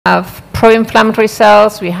have pro-inflammatory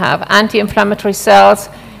cells, we have anti-inflammatory cells,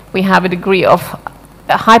 we have a degree of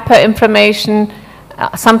hyperinflammation,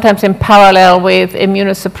 sometimes in parallel with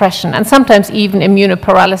immunosuppression, and sometimes even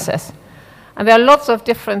immunoparalysis. And there are lots of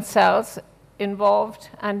different cells involved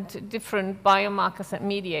and different biomarkers and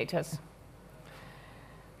mediators.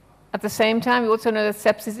 At the same time, we also know that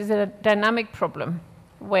sepsis is a dynamic problem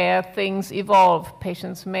where things evolve.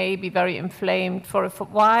 Patients may be very inflamed for a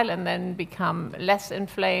while and then become less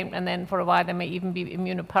inflamed, and then for a while they may even be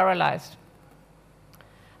immunoparalyzed.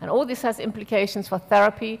 And all this has implications for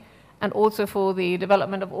therapy and also for the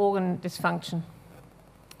development of organ dysfunction.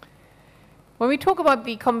 When we talk about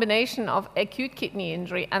the combination of acute kidney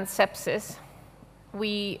injury and sepsis,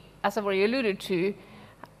 we, as I've already alluded to,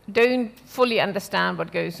 don't fully understand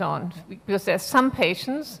what goes on, because there are some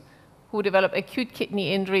patients who develop acute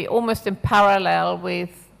kidney injury almost in parallel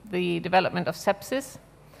with the development of sepsis.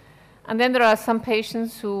 And then there are some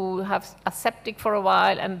patients who are septic for a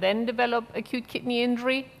while and then develop acute kidney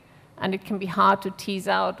injury, and it can be hard to tease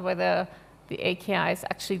out whether the AKI is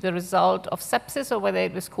actually the result of sepsis or whether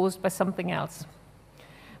it was caused by something else.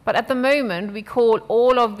 But at the moment, we call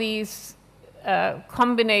all of these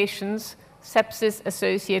combinations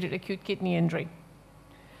sepsis-associated acute kidney injury.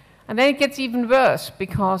 And then it gets even worse,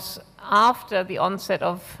 because after the onset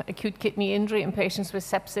of acute kidney injury in patients with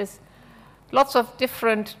sepsis, lots of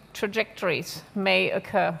different trajectories may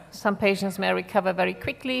occur. Some patients may recover very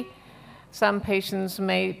quickly. Some patients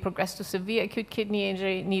may progress to severe acute kidney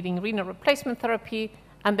injury, needing renal replacement therapy,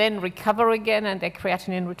 and then recover again, and their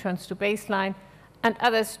creatinine returns to baseline. And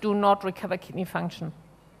others do not recover kidney function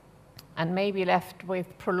and may be left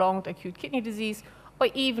with prolonged acute kidney disease, or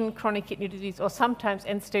even chronic kidney disease, or sometimes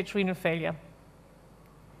end-stage renal failure.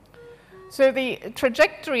 So the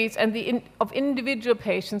trajectories and of individual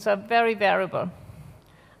patients are very variable.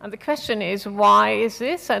 And the question is, why is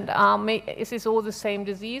this? And is this all the same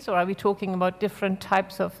disease, or are we talking about different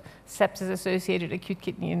types of sepsis-associated acute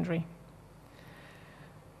kidney injury?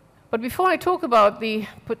 But before I talk about the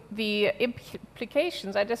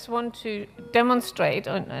implications, I just want to demonstrate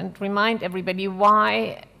and remind everybody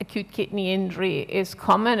why acute kidney injury is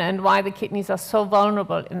common and why the kidneys are so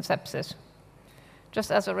vulnerable in sepsis.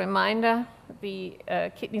 Just as a reminder, the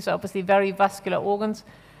kidneys are obviously very vascular organs,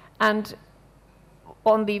 and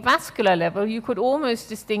on the vascular level, you could almost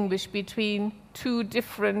distinguish between two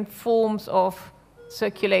different forms of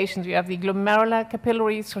circulations. You have the glomerular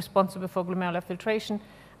capillaries responsible for glomerular filtration,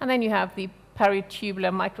 and then you have the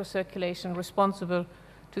peritubular microcirculation responsible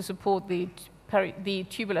to support the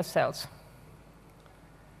tubular cells.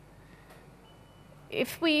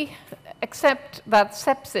 If we accept that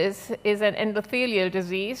sepsis is an endothelial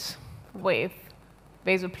disease with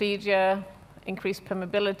vasoplegia, increased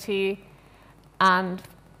permeability, and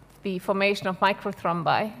the formation of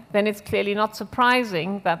microthrombi, then it's clearly not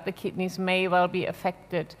surprising that the kidneys may well be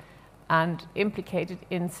affected and implicated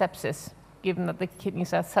in sepsis, given that the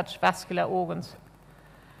kidneys are such vascular organs.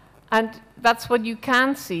 And that's what you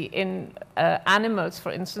can see in animals,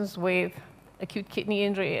 for instance, with acute kidney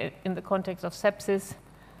injury in the context of sepsis.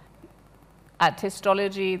 At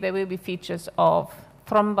histology, there will be features of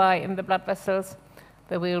thrombi in the blood vessels,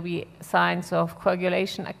 there will be signs of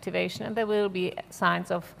coagulation activation, and there will be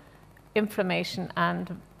signs of inflammation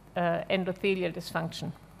and endothelial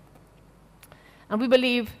dysfunction. And we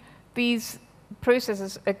believe these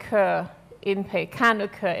processes can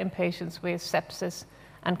occur in patients with sepsis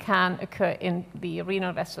and can occur in the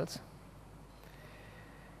renal vessels.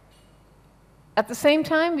 At the same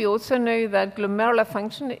time, we also know that glomerular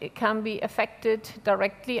function can be affected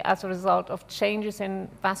directly as a result of changes in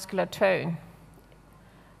vascular tone.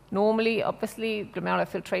 Normally, obviously, glomerular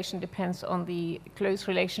filtration depends on the close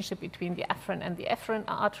relationship between the afferent and the efferent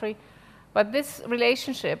artery, but this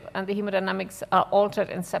relationship and the hemodynamics are altered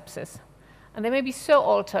in sepsis. And they may be so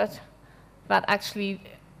altered that actually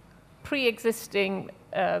pre-existing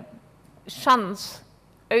shunts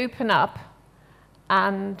open up,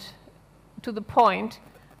 and to the point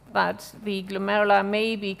that the glomerula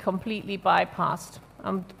may be completely bypassed.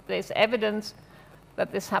 There's evidence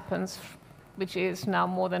that this happens, which is now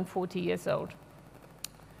more than 40 years old.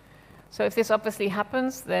 So if this obviously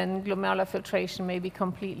happens, then glomerular filtration may be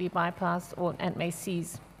completely bypassed and may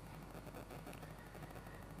cease.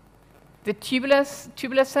 The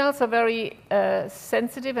tubular cells are very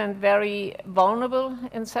sensitive and very vulnerable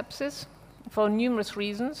in sepsis for numerous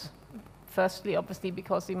reasons. Firstly, obviously,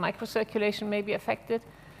 because the microcirculation may be affected,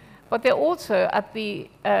 but they're also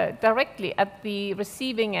directly at the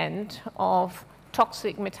receiving end of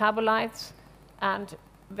toxic metabolites and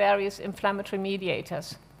various inflammatory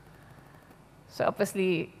mediators. So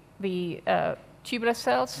obviously, the tubular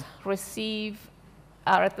cells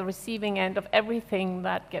are at the receiving end of everything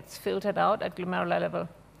that gets filtered out at glomerular level.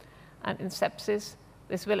 And in sepsis,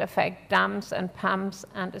 this will affect DAMs and PAMs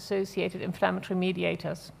and associated inflammatory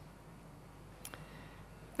mediators.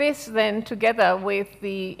 This then, together with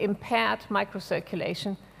the impaired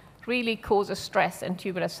microcirculation, really causes stress in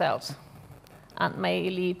tubular cells and may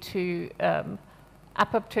lead to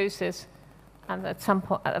apoptosis and at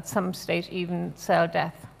some stage even cell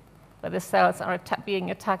death, where the cells are being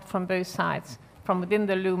attacked from both sides, from within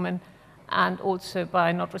the lumen and also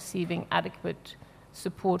by not receiving adequate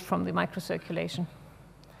support from the microcirculation.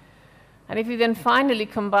 And if you then finally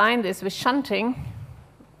combine this with shunting,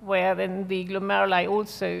 where then the glomeruli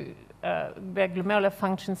also, where glomerular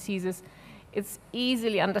function ceases, it's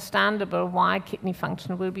easily understandable why kidney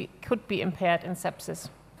function could be impaired in sepsis.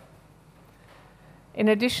 In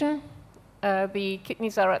addition, the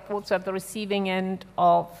kidneys are also at the receiving end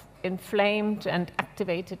of inflamed and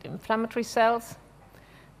activated inflammatory cells.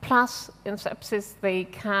 Plus, in sepsis, they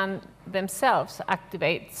can themselves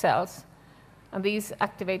activate cells. And these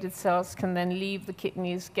activated cells can then leave the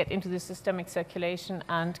kidneys, get into the systemic circulation,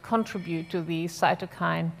 and contribute to the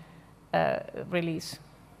cytokine release.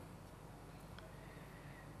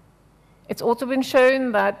 It's also been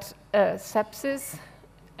shown that sepsis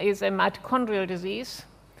is a mitochondrial disease,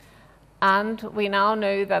 and we now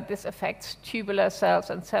know that this affects tubular cells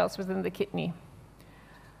and cells within the kidney.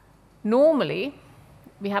 Normally,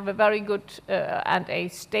 we have a very good and a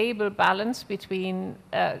stable balance between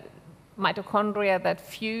mitochondria that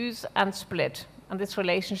fuse and split, and this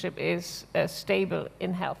relationship is stable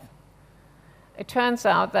in health. It turns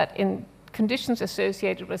out that in conditions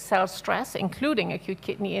associated with cell stress, including acute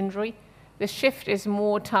kidney injury, the shift is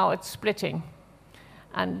more towards splitting,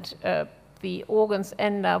 and the organs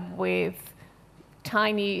end up with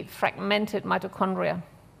tiny fragmented mitochondria.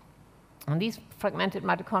 And these fragmented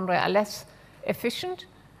mitochondria are less efficient,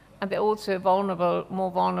 and they're also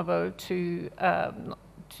more vulnerable to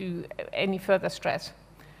any further stress.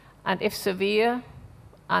 And if severe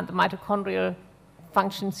and the mitochondrial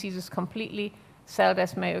function ceases completely, cell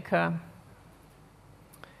death may occur.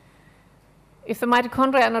 If the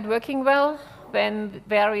mitochondria are not working well, then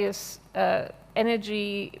various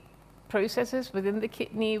energy processes within the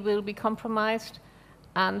kidney will be compromised,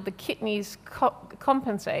 and the kidneys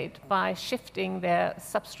compensate by shifting their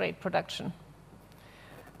substrate production.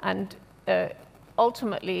 And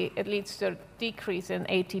ultimately, it leads to a decrease in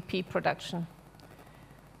ATP production.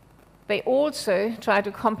 They also try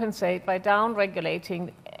to compensate by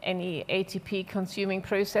down-regulating any ATP-consuming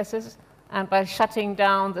processes and by shutting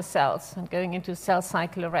down the cells and going into cell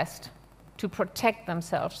cycle arrest to protect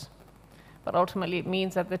themselves. But ultimately, it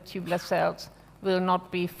means that the tubular cells will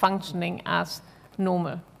not be functioning as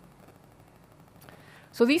normal.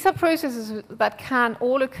 So these are processes that can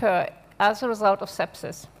all occur as a result of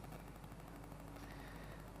sepsis.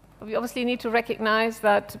 We obviously need to recognize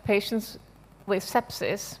that patients with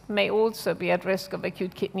sepsis may also be at risk of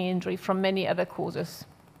acute kidney injury from many other causes.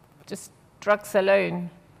 Just drugs alone,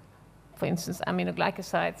 for instance,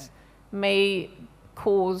 aminoglycosides, may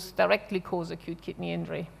directly cause acute kidney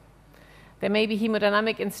injury. There may be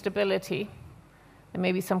hemodynamic instability. There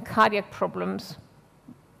may be some cardiac problems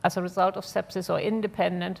as a result of sepsis or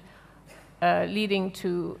independent, leading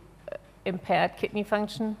to impaired kidney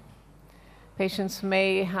function. Patients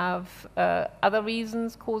may have other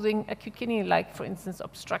reasons causing acute kidney, like, for instance,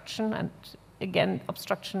 obstruction. And again,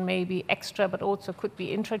 obstruction may be extra, but also could be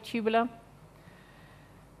intratubular.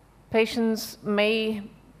 Patients may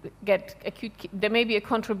get there may be a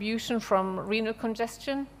contribution from renal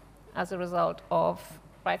congestion as a result of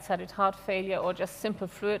right-sided heart failure or just simple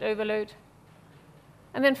fluid overload.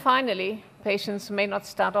 And then finally, patients may not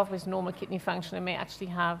start off with normal kidney function. They may actually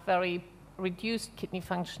have very reduced kidney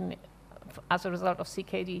function as a result of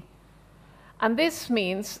CKD. And this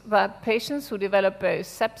means that patients who develop both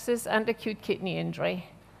sepsis and acute kidney injury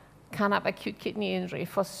can have acute kidney injury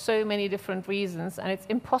for so many different reasons, and it's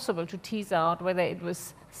impossible to tease out whether it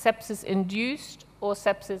was sepsis-induced or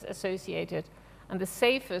sepsis-associated. And the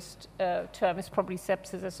safest term is probably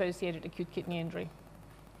sepsis-associated acute kidney injury.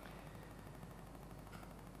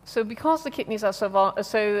 So because the kidneys are so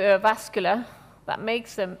vascular, that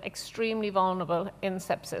makes them extremely vulnerable in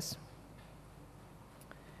sepsis.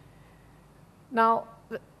 Now,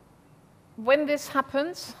 when this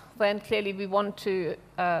happens, then clearly we want to,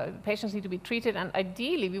 patients need to be treated, and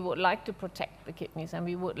ideally we would like to protect the kidneys, and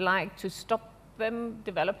we would like to stop them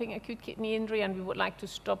developing acute kidney injury, and we would like to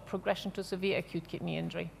stop progression to severe acute kidney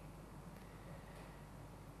injury.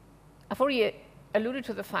 I've already alluded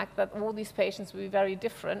to the fact that all these patients will be very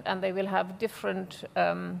different, and they will have different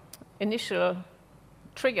initial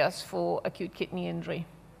triggers for acute kidney injury.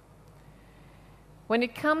 When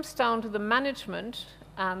it comes down to the management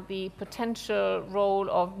and the potential role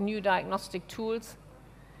of new diagnostic tools,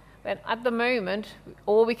 then at the moment,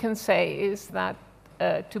 all we can say is that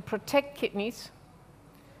to protect kidneys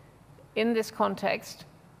in this context,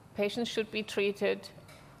 patients should be treated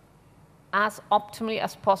as optimally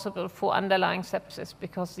as possible for underlying sepsis,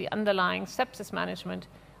 because the underlying sepsis management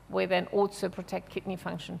will then also protect kidney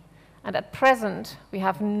function. And at present, we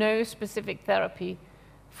have no specific therapy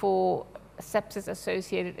for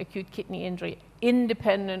sepsis-associated acute kidney injury,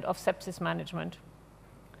 independent of sepsis management.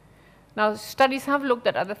 Now, studies have looked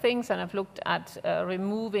at other things and have looked at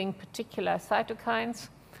removing particular cytokines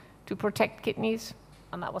to protect kidneys,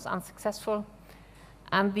 and that was unsuccessful.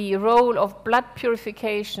 And the role of blood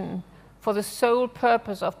purification for the sole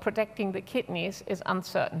purpose of protecting the kidneys is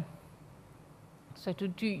uncertain. So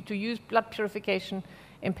to use blood purification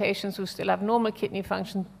in patients who still have normal kidney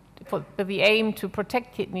function for the aim to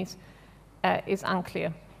protect kidneys is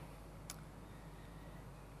unclear.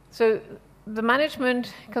 So the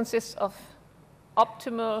management consists of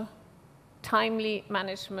optimal, timely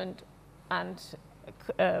management and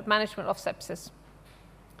management of sepsis.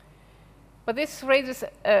 But this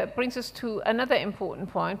brings us to another important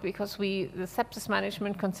point, because the sepsis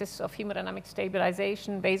management consists of hemodynamic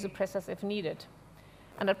stabilization, vasopressors if needed.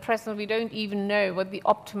 And at present, we don't even know what the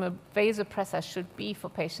optimal vasopressor should be for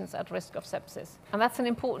patients at risk of sepsis. And that's an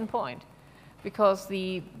important point, because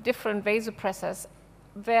the different vasopressors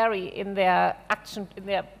vary in their action,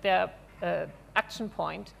 action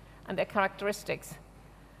point and their characteristics.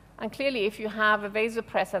 And clearly, if you have a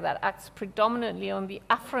vasopressor that acts predominantly on the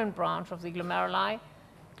afferent branch of the glomeruli,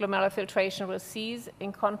 glomerular filtration will cease.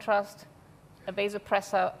 In contrast, a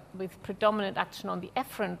vasopressor with predominant action on the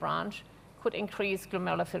efferent branch could increase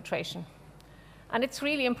glomerular filtration. And it's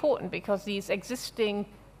really important, because these existing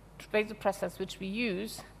vasopressors which we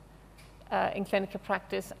use in clinical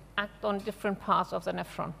practice act on different parts of the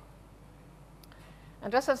nephron.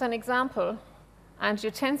 And just as an example,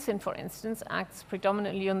 angiotensin, for instance, acts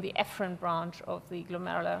predominantly on the efferent branch of the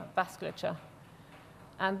glomerular vasculature.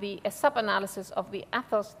 And a sub-analysis of the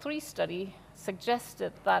ATHOS-3 study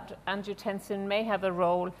suggested that angiotensin may have a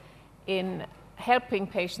role in helping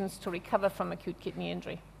patients to recover from acute kidney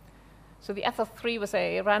injury. So the ATHOS-3 was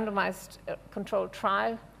a randomized controlled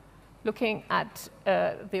trial looking at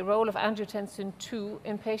the role of angiotensin II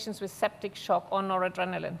in patients with septic shock or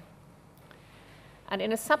noradrenaline. And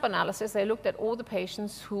in a sub-analysis, they looked at all the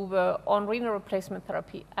patients who were on renal replacement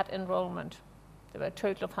therapy at enrollment. There were a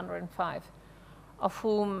total of 105, of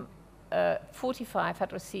whom 45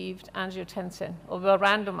 had received angiotensin or were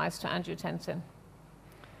randomized to angiotensin.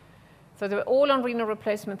 So they were all on renal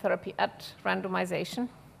replacement therapy at randomization.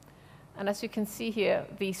 And as you can see here,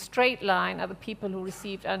 the straight line are the people who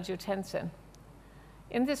received angiotensin.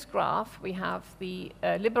 In this graph, we have the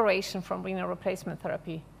liberation from renal replacement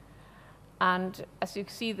therapy. And as you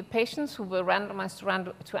can see, the patients who were randomized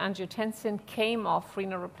to angiotensin came off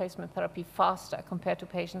renal replacement therapy faster compared to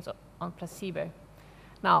patients on placebo.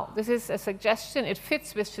 Now, this is a suggestion. It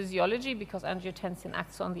fits with physiology, because angiotensin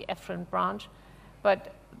acts on the efferent branch,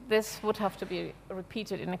 but this would have to be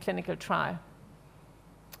repeated in a clinical trial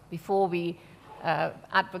before we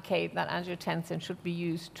advocate that angiotensin should be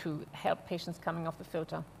used to help patients coming off the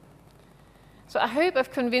filter. So I hope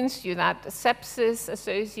I've convinced you that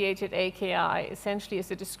sepsis-associated AKI essentially is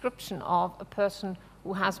a description of a person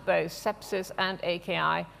who has both sepsis and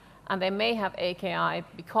AKI, and they may have AKI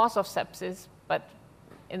because of sepsis, but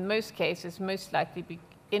in most cases, most likely be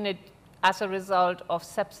in it as a result of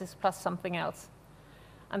sepsis plus something else.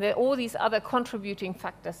 And there are all these other contributing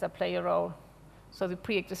factors that play a role. So the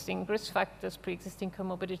pre-existing risk factors, pre-existing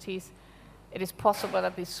comorbidities. It is possible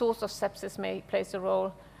that the source of sepsis may play a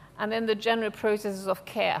role. And then the general processes of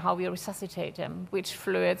care, how we resuscitate them, which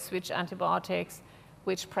fluids, which antibiotics,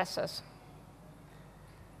 which pressors.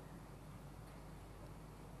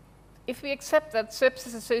 If we accept that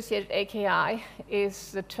sepsis-associated AKI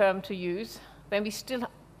is the term to use, then we still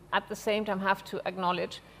at the same time have to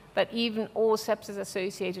acknowledge that even all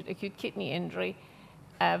sepsis-associated acute kidney injury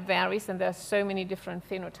varies, and there are so many different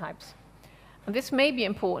phenotypes. And this may be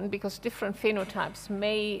important because different phenotypes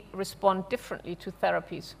may respond differently to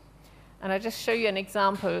therapies. And I'll just show you an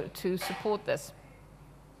example to support this.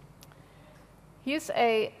 Here's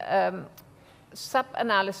a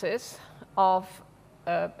sub-analysis of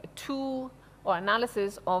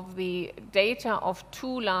analysis of the data of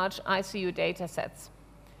two large ICU data sets.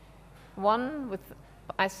 One with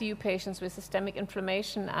ICU patients with systemic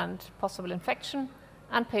inflammation and possible infection,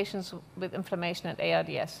 and patients with inflammation and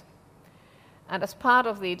ARDS. And as part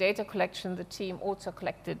of the data collection, the team also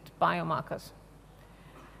collected biomarkers.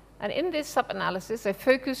 And in this sub-analysis, they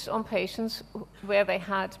focused on patients where they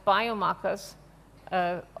had biomarkers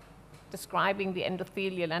describing the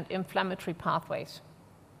endothelial and inflammatory pathways.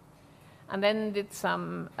 And then did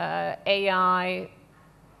some AI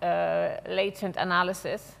latent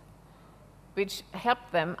analysis, which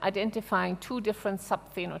helped them identifying 2 different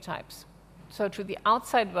subphenotypes. So to the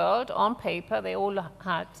outside world, on paper, they all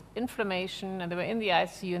had inflammation, and they were in the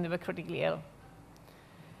ICU, and they were critically ill.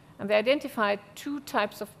 And they identified 2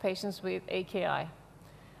 types of patients with AKI.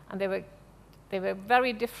 And they were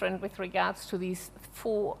very different with regards to these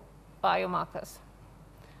 4 biomarkers.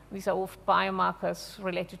 These are all biomarkers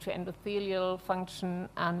related to endothelial function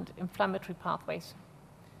and inflammatory pathways.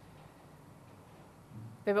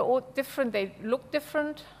 They were all different, they looked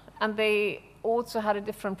different, and they also had a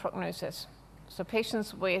different prognosis. So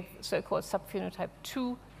patients with so-called subphenotype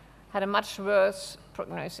 2 had a much worse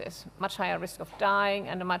prognosis, much higher risk of dying,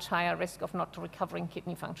 and a much higher risk of not recovering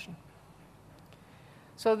kidney function.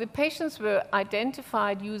 So the patients were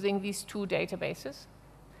identified using these 2 databases,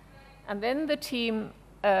 and then the team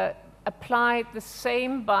applied the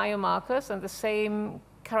same biomarkers and the same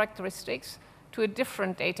characteristics to a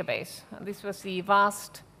different database. And this was the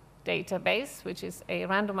VAST database, which is a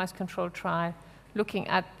randomized controlled trial looking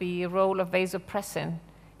at the role of vasopressin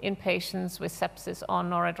in patients with sepsis on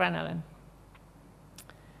noradrenaline.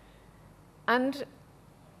 And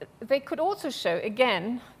they could also show,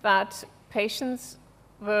 again, that patients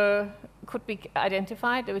could be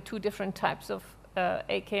identified. There were 2 different types of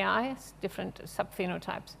AKIs, different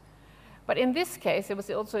subphenotypes. But in this case, there was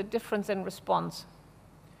also a difference in response.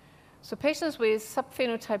 So patients with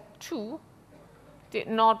subphenotype 2 did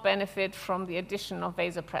not benefit from the addition of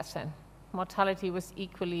vasopressin. Mortality was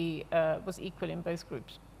equal in both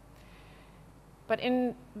groups. But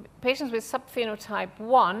in patients with subphenotype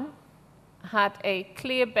 1 had a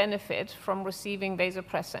clear benefit from receiving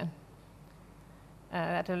vasopressin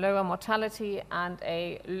at a lower mortality and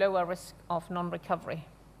a lower risk of non-recovery.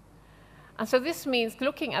 And so this means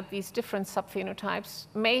looking at these different subphenotypes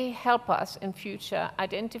may help us in future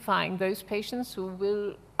identifying those patients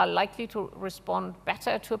who are likely to respond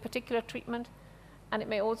better to a particular treatment, and it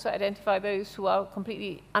may also identify those who are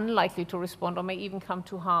completely unlikely to respond or may even come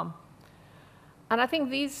to harm. And I think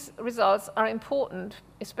these results are important,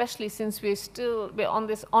 especially since we're on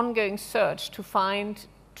this ongoing search to find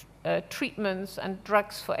treatments and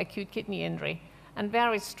drugs for acute kidney injury. And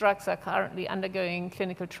various drugs are currently undergoing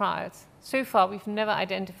clinical trials. So far, we've never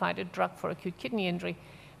identified a drug for acute kidney injury,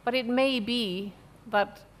 but it may be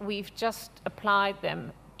that we've just applied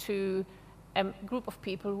them to a group of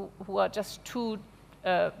people who are just too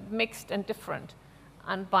mixed and different.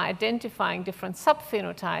 And by identifying different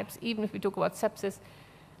subphenotypes, even if we talk about sepsis,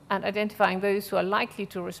 and identifying those who are likely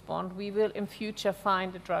to respond, we will in future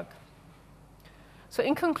find a drug. So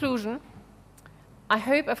in conclusion, I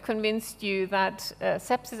hope I've convinced you that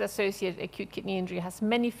sepsis-associated acute kidney injury has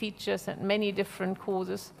many features and many different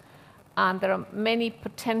causes, and there are many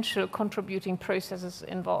potential contributing processes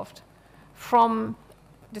involved, from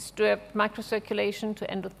disturbed microcirculation to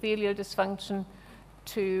endothelial dysfunction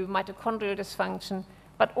to mitochondrial dysfunction,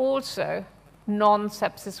 but also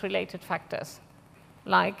non-sepsis-related factors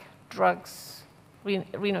like drugs,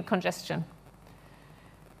 renal congestion.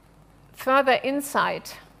 Further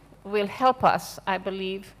insight will help us, I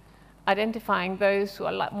believe, identifying those who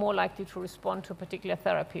are more likely to respond to a particular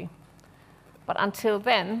therapy. But until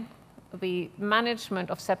then, the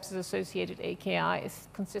management of sepsis-associated AKI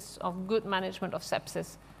consists of good management of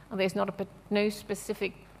sepsis, and there's no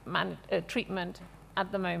specific treatment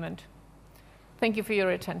at the moment. Thank you for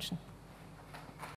your attention.